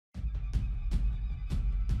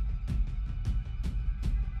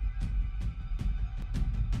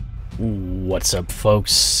What's up,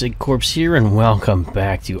 folks? Sigcorpse here, and welcome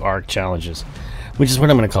back to Arc Challenges, which is what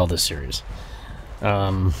I'm going to call this series.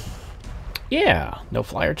 Yeah, no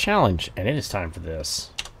flyer challenge, and it is time for this.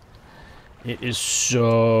 It is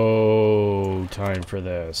so time for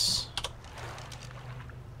this.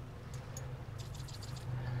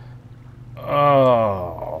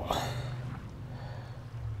 Oh.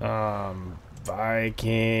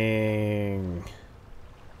 Viking.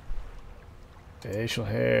 Facial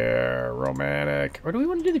hair, romantic. Or do we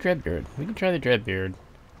want to do the dreadbeard? We can try the dreadbeard.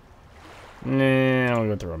 Nah, I'll go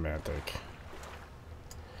with the romantic.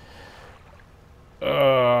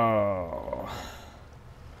 Oh.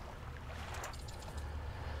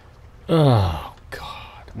 Oh,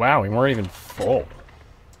 God. Wow, we weren't even full.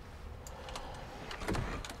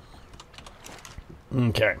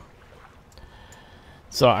 Okay.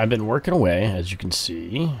 So I've been working away, as you can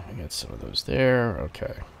see. I got some of those there.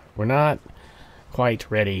 Okay. We're not quite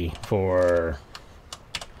ready for...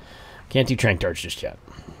 Can't do trank darts just yet.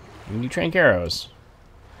 We can do trank arrows,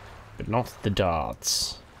 but not the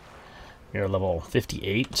darts. We're level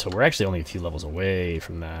 58, so we're actually only a few levels away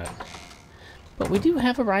from that. But we do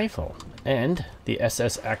have a rifle, and the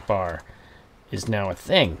SS Akbar is now a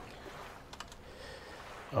thing.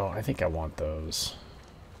 Oh, I think I want those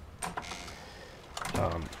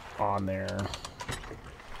on there.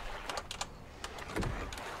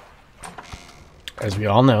 As we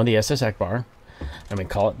all know, the SS Akbar, and we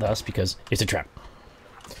call it thus because it's a trap.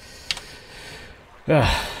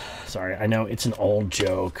 Sorry, I know it's an old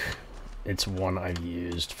joke. It's one I've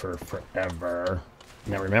used for forever.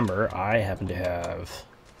 Now remember, I happen to have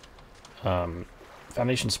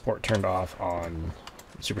foundation support turned off on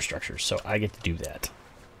superstructures, so I get to do that.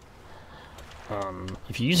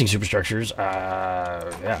 If you're using superstructures,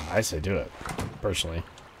 yeah, I say do it, personally.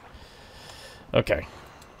 Okay.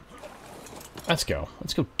 Let's go.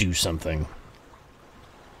 Let's go do something.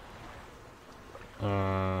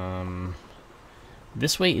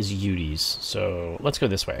 This way is Udi's, so let's go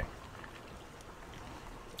this way.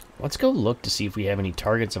 Let's go look to see if we have any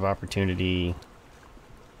targets of opportunity.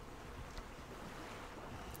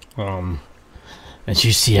 As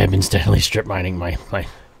you see, I've been steadily strip mining my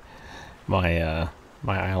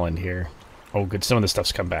island here. Oh, good. Some of the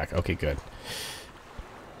stuff's come back. Okay, good.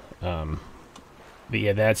 But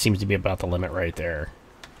yeah, that seems to be about the limit right there.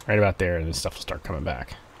 Right about there, and this stuff will start coming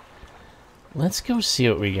back. Let's go see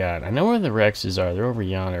what we got. I know where the Rexes are. They're over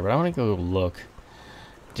yonder, but I want to go look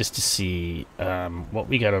just to see what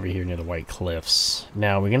we got over here near the White Cliffs.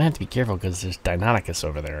 Now, we're going to have to be careful because there's Deinonychus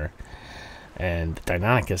over there. And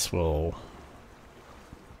Deinonychus will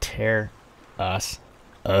tear us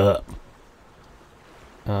up.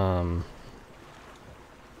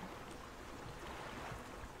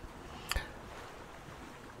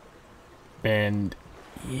 And,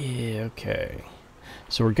 yeah, okay.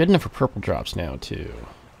 So we're good enough for purple drops now, too.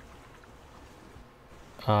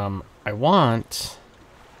 I want...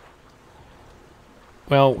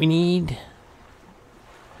 Well, we need...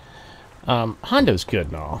 Hondo's good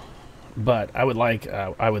and all, but I would like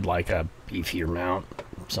a beefier mount.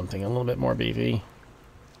 Something a little bit more beefy.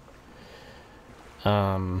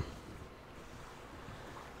 And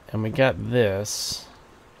we got this.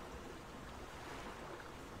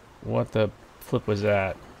 What the flip was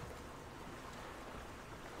that?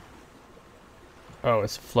 Oh,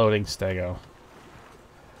 it's floating stego.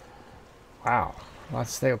 Wow.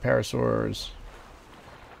 Lots of stegoparosaurs.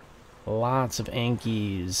 Lots of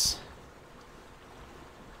Ankies.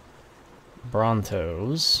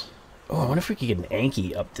 Brontos. Oh, I wonder if we could get an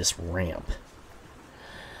Anki up this ramp.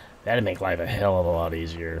 That'd make life a hell of a lot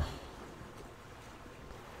easier.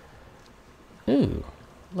 Ooh.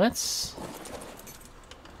 Let's...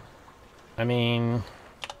 I mean...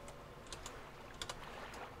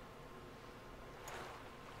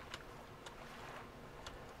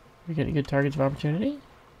 We get any good targets of opportunity?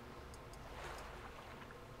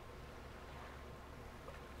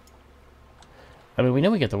 I mean, we know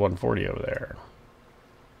we get the 140 over there.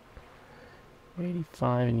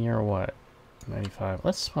 85 in year what? 95.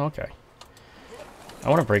 Let's... Okay. I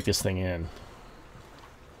want to break this thing in.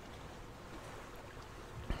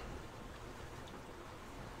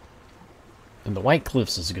 And the White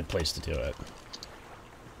Cliffs is a good place to do it.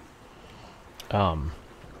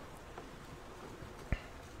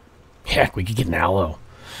 Heck, we could get an aloe.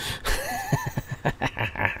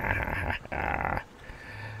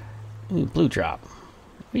 Ooh, blue drop.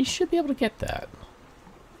 We should be able to get that.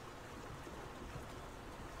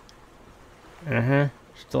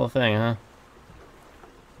 Still a thing, huh?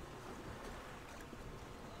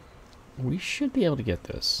 We should be able to get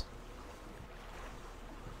this.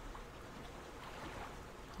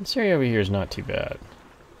 This area over here is not too bad.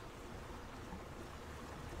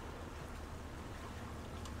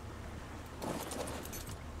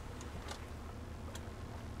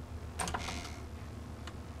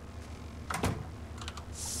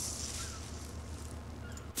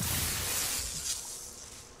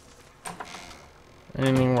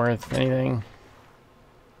 Anything worth anything?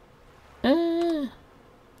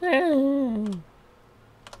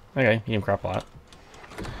 Okay, medium crop plot.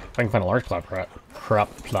 If I can find a large crop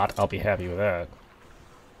plot, I'll be happy with that.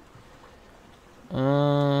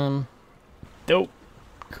 Dope.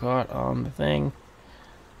 Caught on the thing.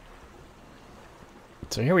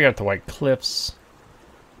 So here we are at the White Cliffs.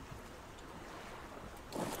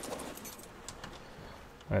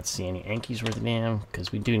 Let's see any Yankees worth a damn,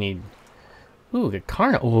 because we do need. Ooh, the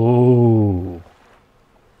Carno. Ooh.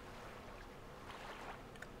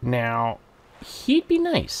 Now, he'd be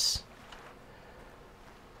nice.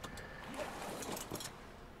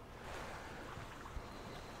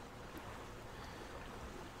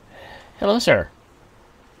 Hello, sir.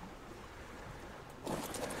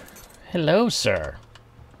 Hello, sir.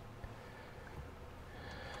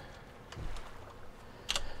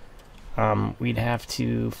 We'd have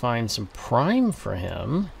to find some prime for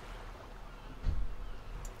him.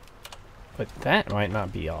 But that might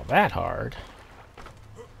not be all that hard.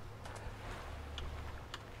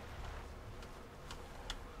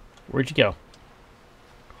 Where'd you go?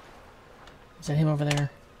 Is that him over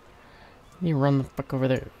there? Did he run the fuck over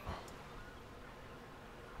there?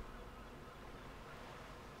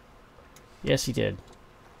 Yes, he did.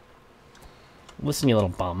 Listen, you little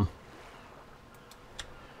bum.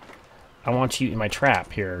 I want you in my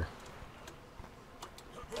trap here.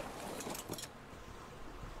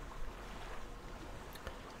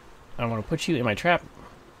 I want to put you in my trap.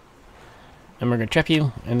 And we're going to trap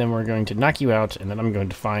you, and then we're going to knock you out, and then I'm going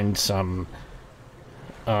to find some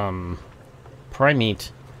prime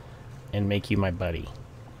meat and make you my buddy.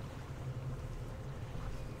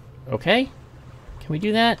 Okay? Can we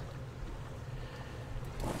do that?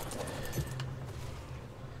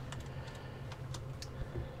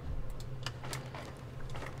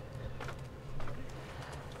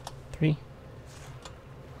 Three.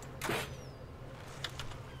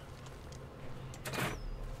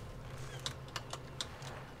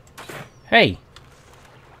 Hey!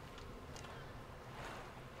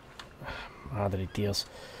 Madre Dios.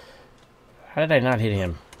 How did I not hit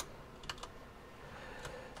him?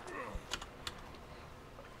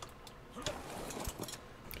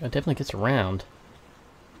 It definitely gets around.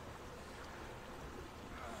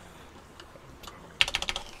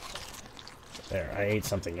 There, I ate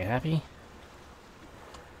something. You happy?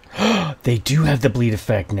 They do have the bleed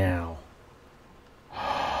effect now.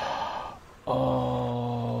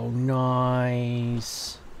 Oh,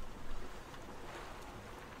 nice.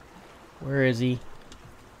 Where is he?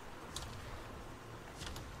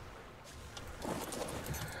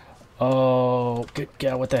 Oh, good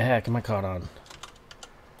God, what the heck am I caught on?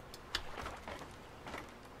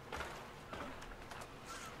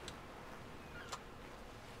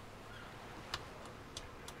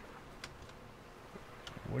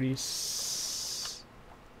 What do you...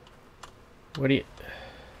 What do you...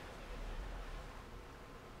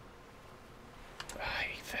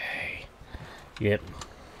 Yep.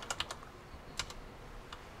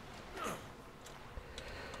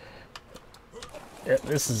 Yep,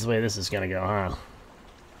 this is the way this is gonna go, huh?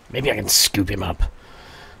 Maybe I can scoop him up.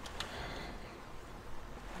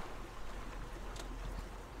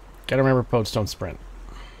 Gotta remember, posts don't sprint.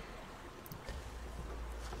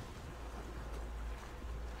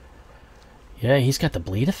 Yeah, he's got the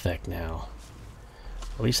bleed effect now.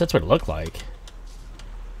 At least that's what it looked like.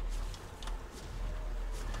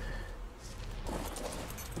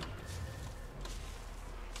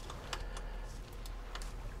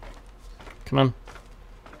 Come on.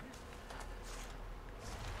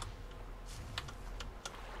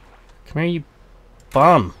 Come here, you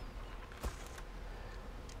bum.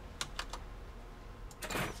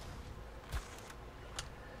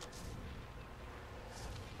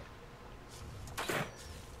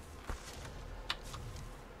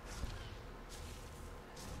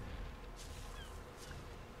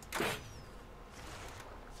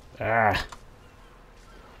 Ah.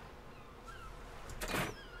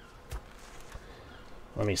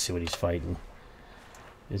 Let me see what he's fighting.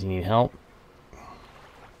 Does he need help?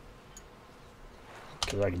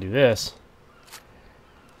 Because I can do this.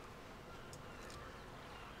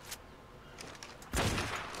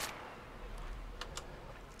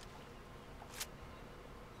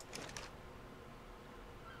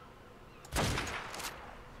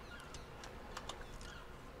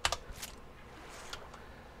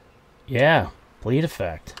 Yeah, bleed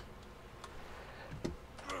effect.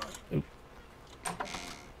 Oop.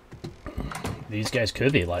 These guys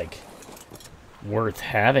could be, like, worth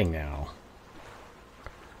having now.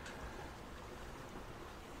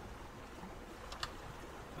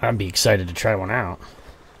 I'd be excited to try one out.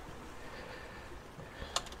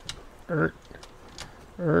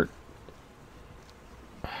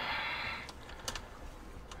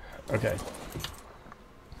 Okay.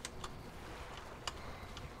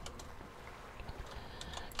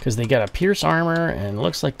 Because they got a pierce armor and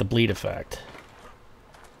looks like the bleed effect.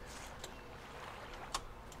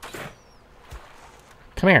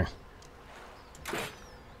 Come here.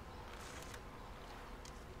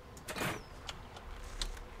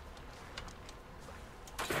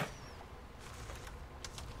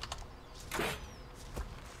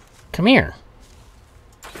 Come here.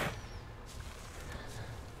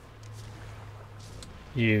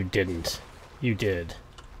 You didn't. You did.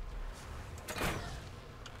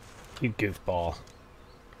 You goofball.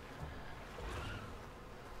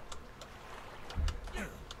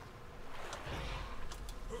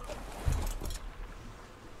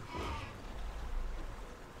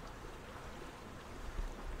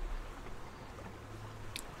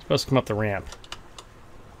 Supposed to come up the ramp.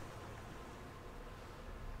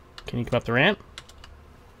 Can you come up the ramp?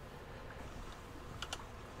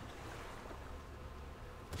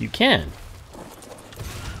 You can.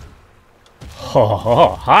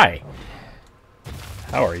 Oh, hi.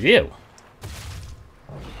 How are you?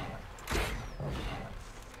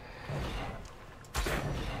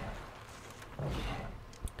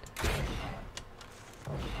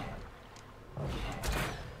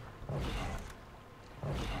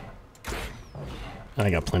 I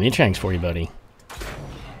got plenty of chanks for you, buddy.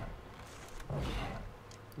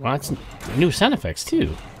 Well, that's new sound effects,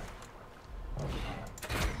 too.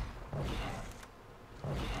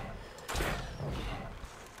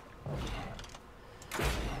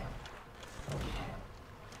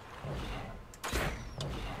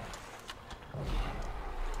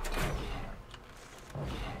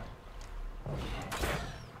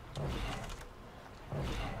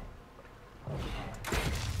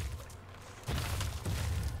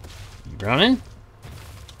 You running?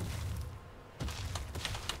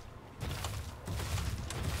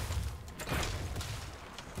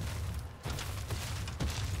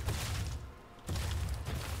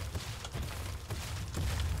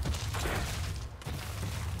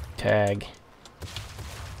 Tag. I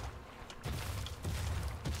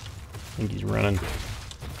think he's running.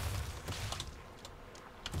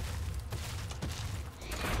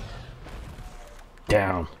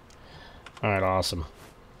 Down. Alright, awesome.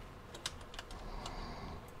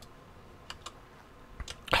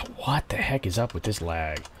 What the heck is up with this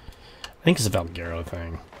lag? I think it's a Valquero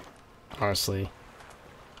thing. Honestly.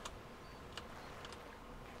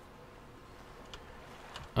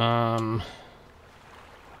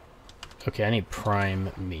 Okay, I need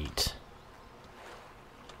prime meat.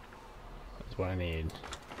 That's what I need.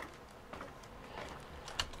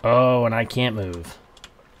 Oh, and I can't move.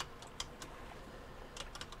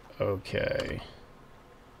 Okay.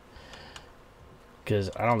 Because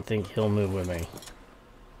I don't think he'll move with me.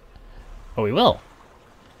 Oh, he will.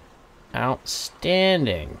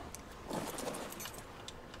 Outstanding.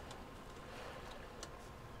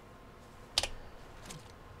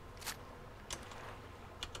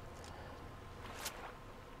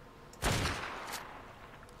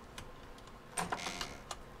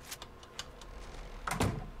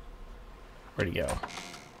 Where'd he go?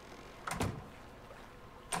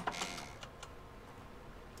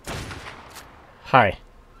 Hi.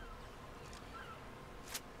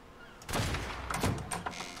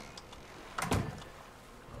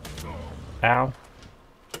 Ow.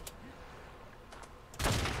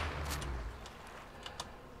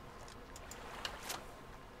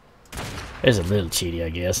 It's a little cheaty, I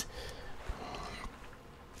guess.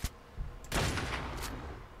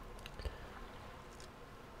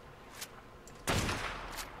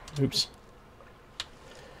 Oops.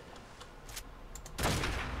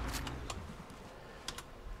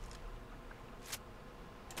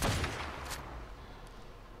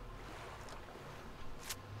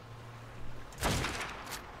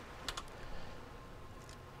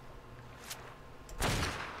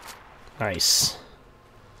 Nice.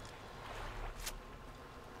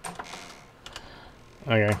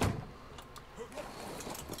 Okay.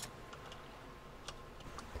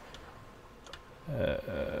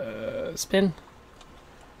 Spin.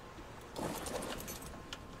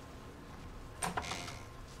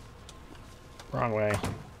 Wrong way.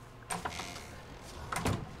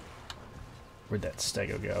 Where'd that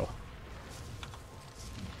stego go?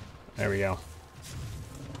 There we go.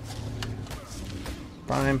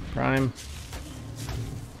 Prime, prime.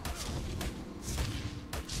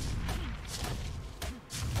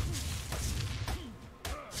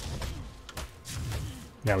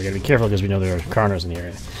 Yeah, we gotta be careful because we know there are carnos in the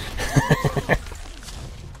area.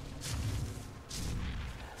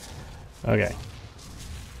 Okay.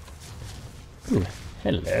 Ooh,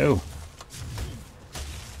 hello.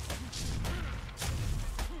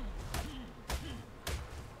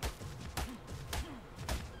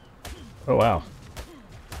 Oh, wow.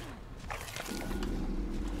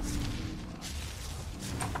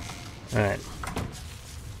 Alright.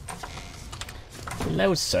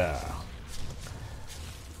 Hello, sir.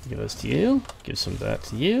 Give those to you. Give some of that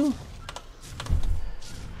to you.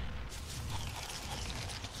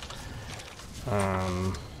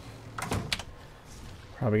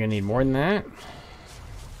 Probably gonna need more than that.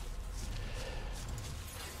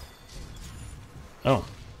 Oh.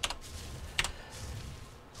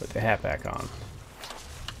 Put the hat back on.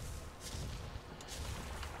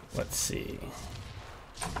 Let's see.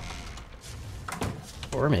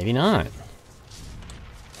 Or maybe not.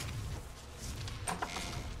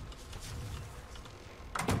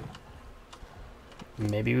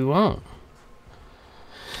 Maybe we won't.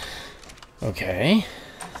 Okay.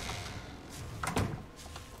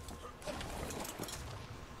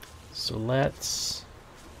 So let's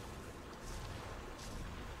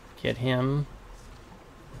get him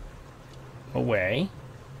away.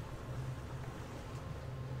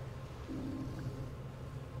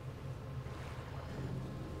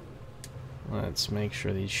 Let's make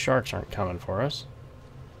sure these sharks aren't coming for us.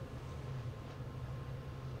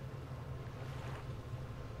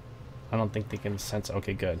 I don't think they can sense.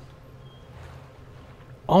 Okay, good.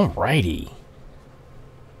 Alrighty.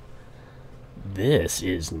 This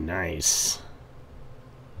is nice.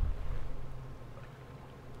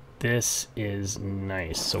 This is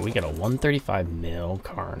nice. So we got a 135 mil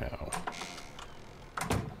Carno.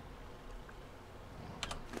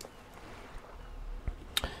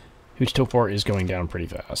 Whose Topor is going down pretty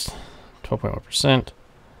fast. 12.1%.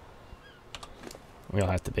 We'll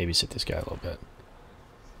have to babysit this guy a little bit.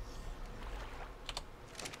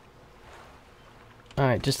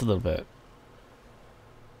 Alright, just a little bit.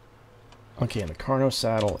 Okay, and the Carno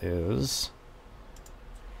saddle is...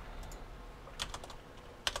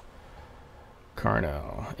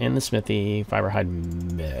 Carno. In the smithy, fiber hide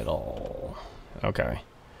metal. Okay.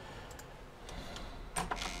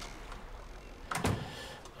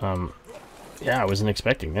 Yeah, I wasn't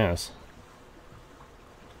expecting this.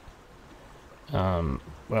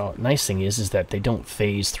 Well, nice thing is that they don't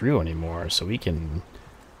phase through anymore, so we can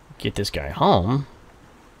get this guy home.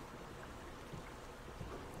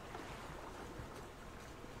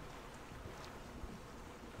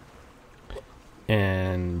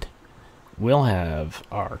 And we'll have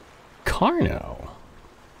our Carno.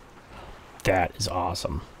 That is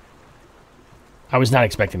awesome. I was not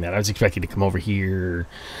expecting that. I was expecting to come over here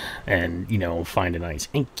and, you know, find a nice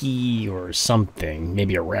Inky or something.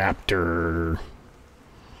 Maybe a Raptor.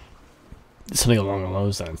 Something along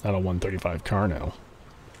those lines. Not a 135 Carno.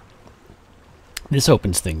 This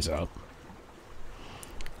opens things up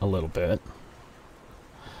a little bit.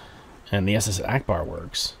 And the SS Akbar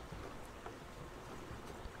works.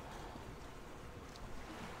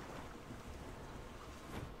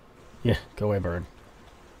 Yeah, go away, bird.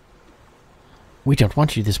 We don't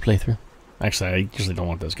want you this playthrough. Actually, I usually don't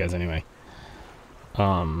want those guys anyway.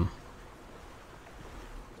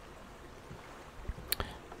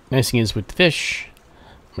 Nice thing is with the fish,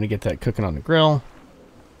 I'm gonna get that cooking on the grill.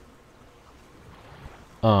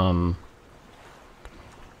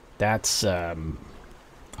 That's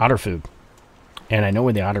otter food, and I know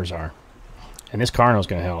where the otters are, and this Carno's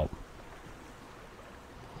gonna help.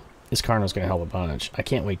 This Carno's gonna help a bunch. I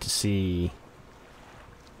can't wait to see.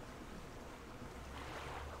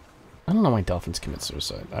 I don't know why dolphins commit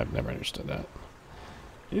suicide. I've never understood that.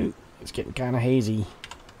 Ooh, it's getting kind of hazy.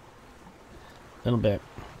 A little bit.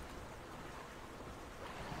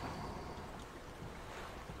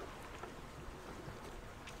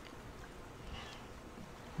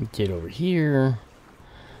 Get over here.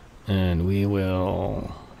 And we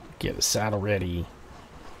will get a saddle ready.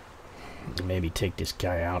 Maybe take this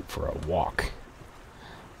guy out for a walk.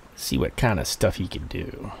 See what kind of stuff he can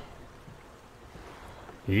do.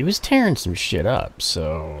 He was tearing some shit up,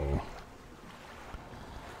 so...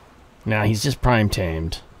 Now, he's just prime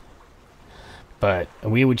tamed. But,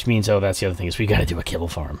 which means, oh, that's the other thing, is we gotta do a kibble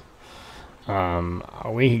farm.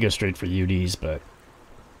 We could go straight for UDs, but...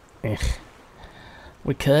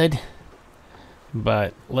 we could.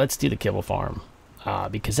 But, let's do the kibble farm.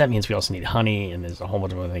 because that means we also need honey, and there's a whole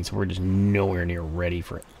bunch of other things. So we're just nowhere near ready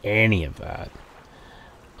for any of that.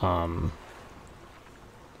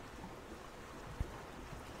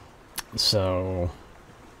 So,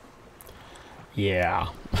 yeah,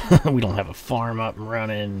 we don't have a farm up and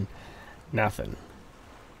running, nothing.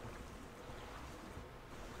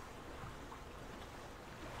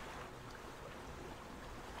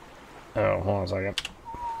 Oh, hold on a second.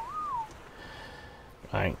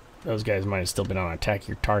 Alright, those guys might have still been on attack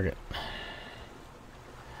your target.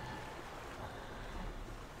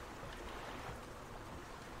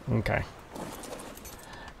 Okay.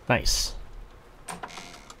 Nice.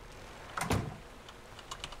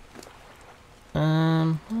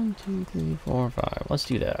 1, 2, 3, 4, 5. Let's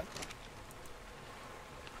do that.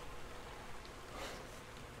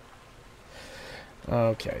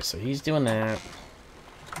 Okay, so he's doing that.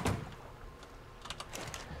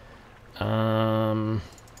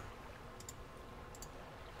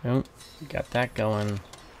 Nope, got that going.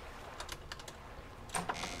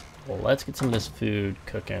 Well, let's get some of this food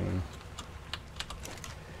cooking.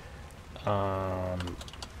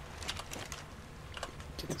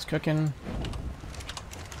 Get this cooking.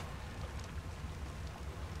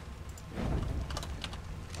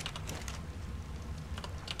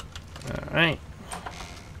 Alright.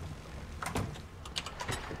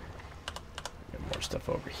 Get more stuff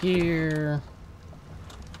over here.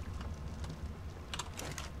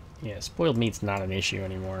 Yeah, spoiled meat's not an issue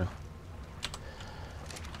anymore.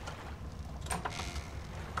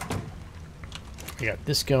 I got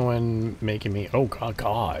this going, making me... Oh,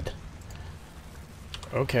 God.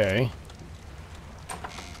 Okay.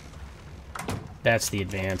 That's the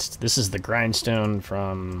advanced. This is the grindstone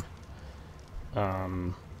from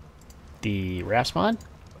the Rafts mod.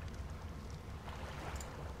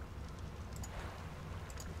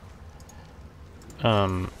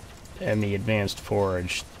 And the advanced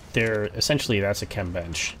forge. They're essentially, that's a chem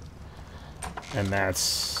bench. And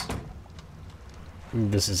that's...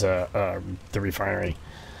 This is the refinery.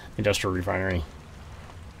 Industrial refinery.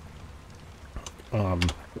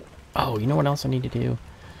 Oh, you know what else I need to do?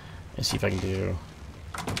 Let's see if I can do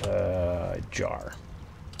jar.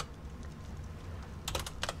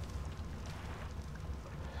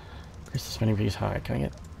 Increase the spending fees high. Can I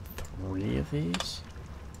get 3 of these?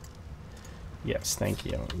 Yes, thank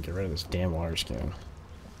you. Get rid of this damn water skin.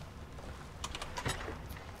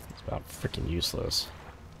 It's about freaking useless.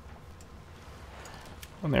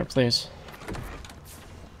 On there, please.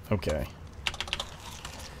 Okay.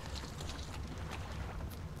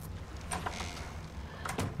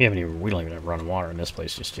 We don't even have running water in this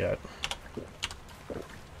place just yet.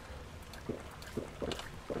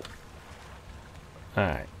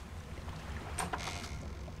 Alright.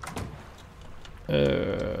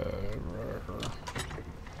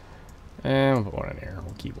 And we'll put one in here.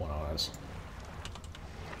 We'll keep one on us.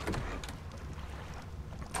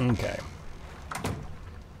 Okay.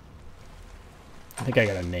 I think I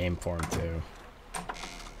got a name for him too.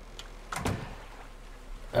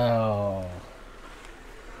 Oh.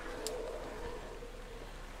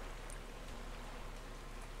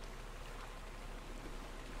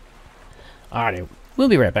 Alrighty, we'll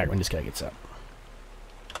be right back when this guy gets up.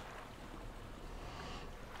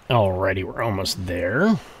 Alrighty, we're almost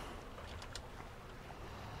there.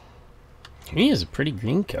 He is a pretty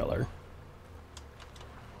green color.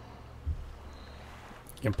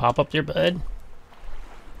 You can pop up there, bud.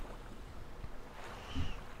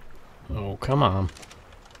 Oh, come on.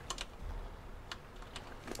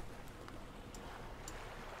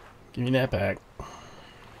 Give me that back.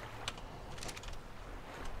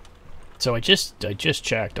 So I just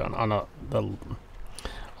checked on a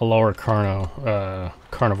lower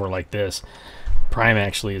carnivore like this. Prime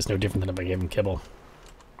actually is no different than if I gave him kibble.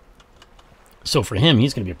 So for him,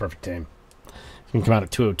 he's going to be a perfect tame. He can come out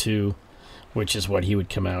at 202, which is what he would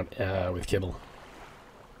come out with kibble.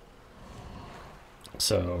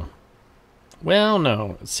 So, well,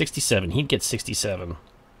 no, 67. He'd get 67.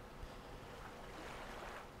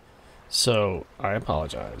 So I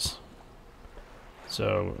apologize.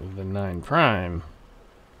 So the 9 prime,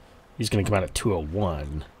 he's going to come out at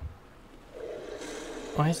 201.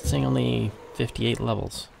 Why is it saying only 58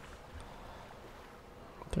 levels?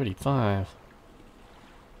 35.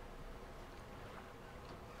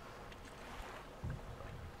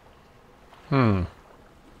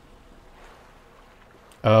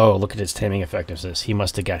 Oh, look at his taming effectiveness. He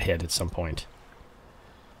must have got hit at some point.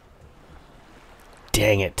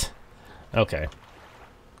 Dang it. Okay.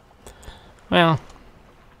 Well,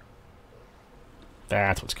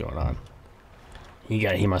 that's what's going on.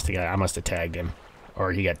 I must have tagged him.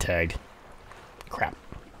 Or he got tagged. Crap.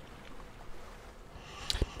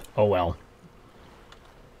 Oh well.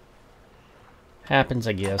 Happens,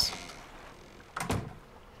 I guess.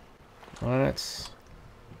 Let's...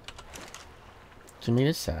 Give me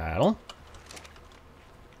the saddle.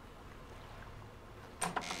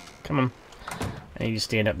 Come on. I need you to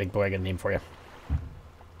stand up, big boy. I got a name for you.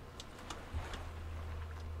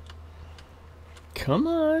 Come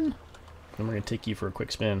on. And we're going to take you for a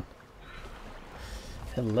quick spin.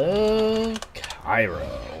 Hello,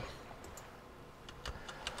 Cairo.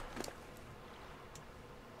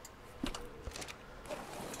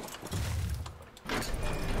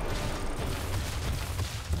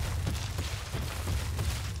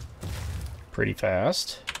 Pretty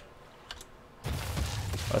fast.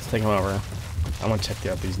 Let's take him over. I want to check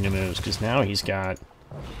out these new moves, because now he's got...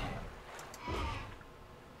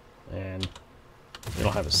 And we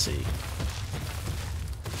don't have a C.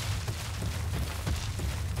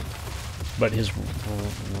 But his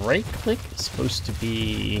right click is supposed to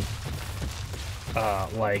be...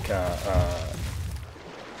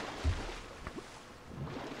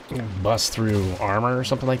 bust through armor or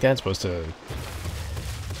something like that. It's supposed to...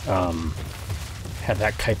 have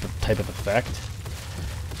that type of effect.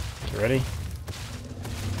 You ready?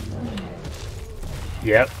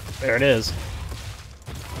 Yep, there it is.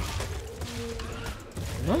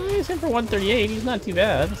 Well, he's in for 138. He's not too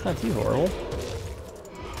bad. It's not too horrible.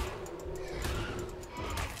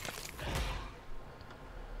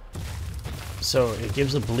 So it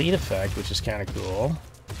gives a bleed effect, which is kind of cool.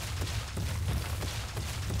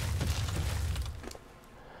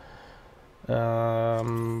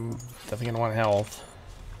 Definitely gonna want health.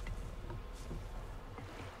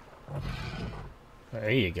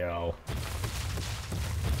 There you go.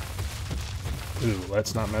 Ooh,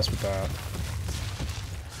 let's not mess with that.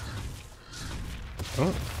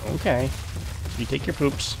 Oh, okay. You take your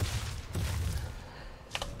poops.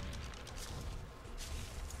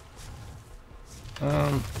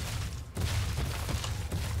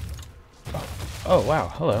 Oh, wow,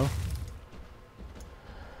 hello.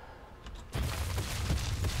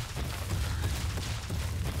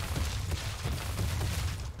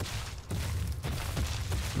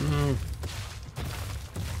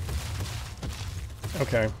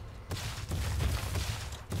 Okay.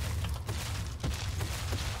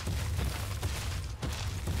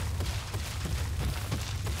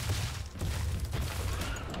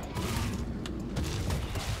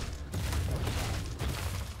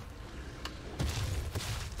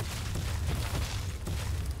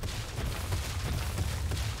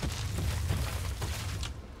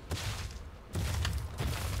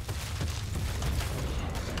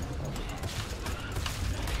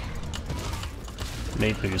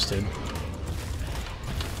 Mate boosted.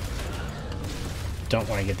 Don't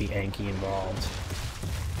want to get the Anki involved.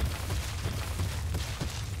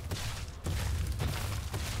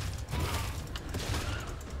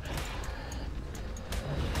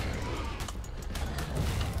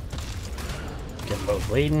 Get both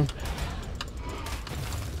laden.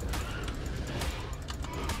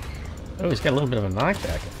 Oh, he's got a little bit of a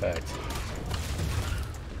knockback effect.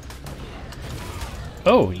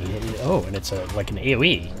 Oh, oh, and it's like an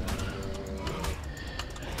AoE.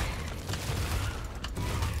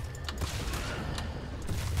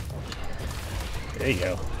 There you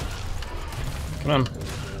go. Come on.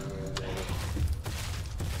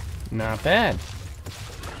 Not bad.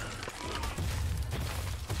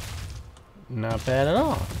 Not bad at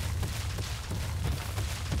all.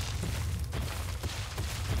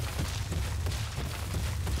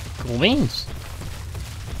 Cool beans.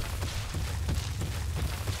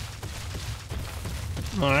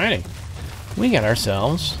 Alrighty. We got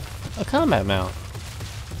ourselves a combat mount.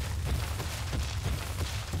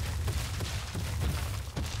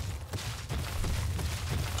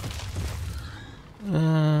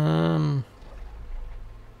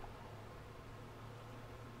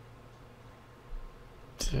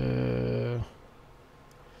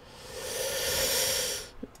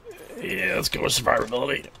 Yeah, let's go with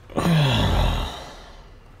survivability.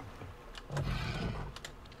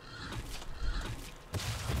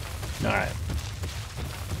 Alright.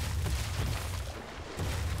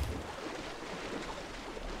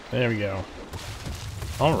 There we go.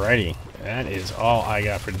 Alrighty. That is all I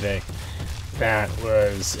got for today. That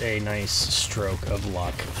was a nice stroke of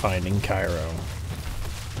luck finding Cairo.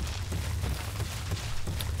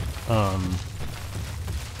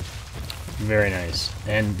 Very nice.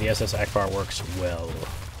 And the SS Akbar works well.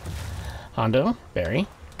 Hondo, Barry,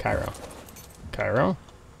 Cairo. Cairo.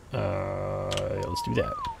 Let's do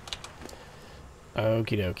that.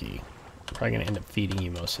 Okie dokie. Probably gonna end up feeding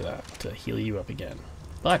you most of that to heal you up again.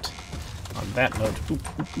 But on that note,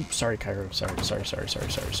 sorry, Cairo. Sorry.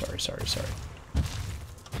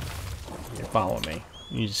 You're following me.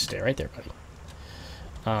 You just stay right there, buddy.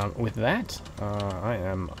 With that, I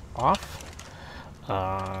am off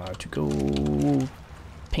to go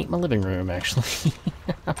paint my living room, actually.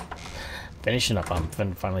 Finishing up. I'm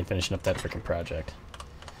finally finishing up that freaking project.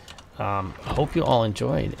 I hope you all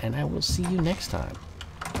enjoyed, and I will see you next time.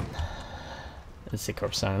 This is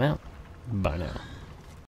Corp signing out. Bye now.